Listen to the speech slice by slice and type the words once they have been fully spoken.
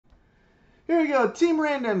Here we go. Team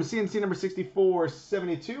random. C&C number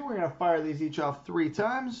 6472. We're going to fire these each off 3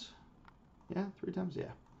 times. Yeah, 3 times?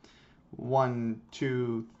 Yeah. 1,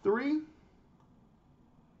 2, 3.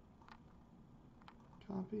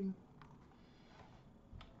 Copy.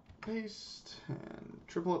 Paste. And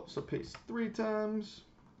triple up. So paste 3 times.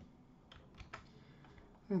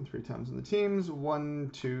 And 3 times in the teams. 1,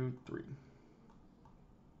 2, 3.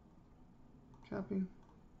 Copy.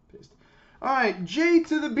 Paste. All right, J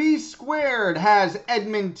to the B squared has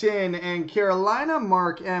Edmonton and Carolina.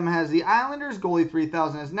 Mark M has the Islanders. Goalie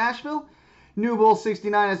 3000 has Nashville. New Bull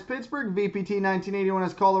 69 has Pittsburgh. VPT 1981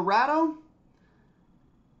 has Colorado.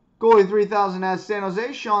 Goalie 3000 has San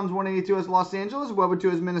Jose. Sean's 182 has Los Angeles. Weber 2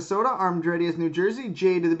 has Minnesota. Armed Ready has New Jersey.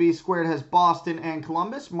 J to the B squared has Boston and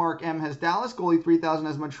Columbus. Mark M has Dallas. Goalie 3000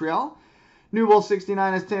 has Montreal. New Bull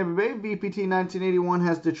 69 has Tampa Bay. VPT 1981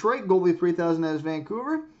 has Detroit. Goalie 3000 has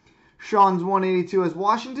Vancouver. Sean's 182 has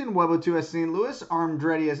Washington. Webo 2 has St. Louis. Armed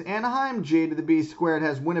Ready has Anaheim. J to the B squared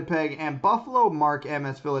has Winnipeg and Buffalo. Mark M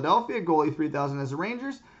has Philadelphia. Goalie 3000 has the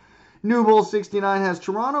Rangers. New Bull 69 has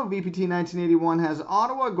Toronto. VPT 1981 has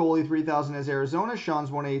Ottawa. Goalie 3000 has Arizona. Sean's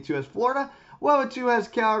 182 has Florida. Webo 2 has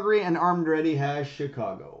Calgary. And Armed Ready has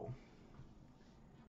Chicago.